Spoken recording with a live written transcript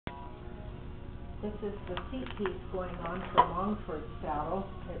This is the seat piece going on for Longford saddle.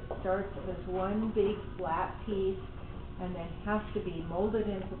 It starts as one big flat piece and then has to be molded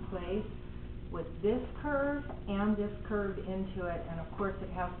into place with this curve and this curve into it, and of course it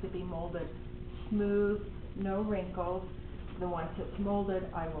has to be molded smooth, no wrinkles. Then once it's molded,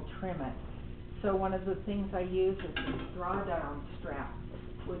 I will trim it. So one of the things I use is this drawdown strap,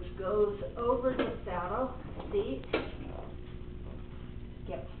 which goes over the saddle seat,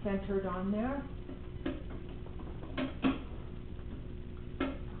 gets centered on there,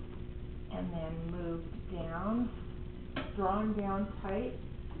 and then moved down, drawn down tight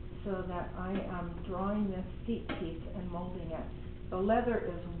so that I am drawing this seat piece and molding it. The leather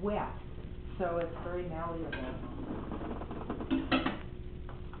is wet, so it's very malleable.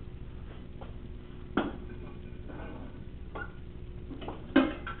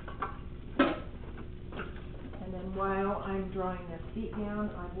 And then while I'm drawing the seat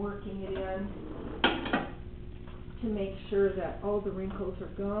down, I'm working it in to make sure that all the wrinkles are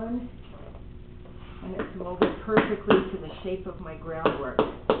gone and it's molded perfectly to the shape of my groundwork.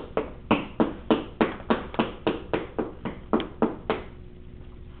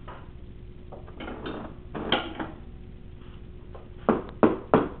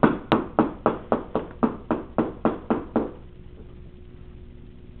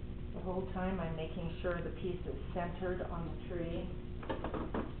 The whole time I'm making sure the piece is centered on the tree.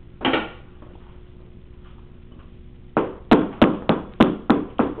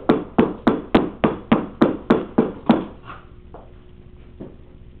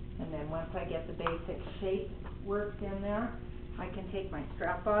 And then once I get the basic shape worked in there, I can take my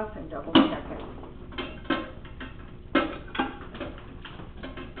strap off and double check it.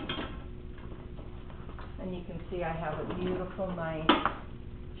 And you can see I have a beautiful, nice,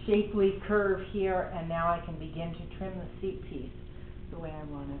 shapely curve here, and now I can begin to trim the seat piece the way I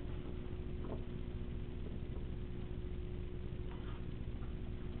want it.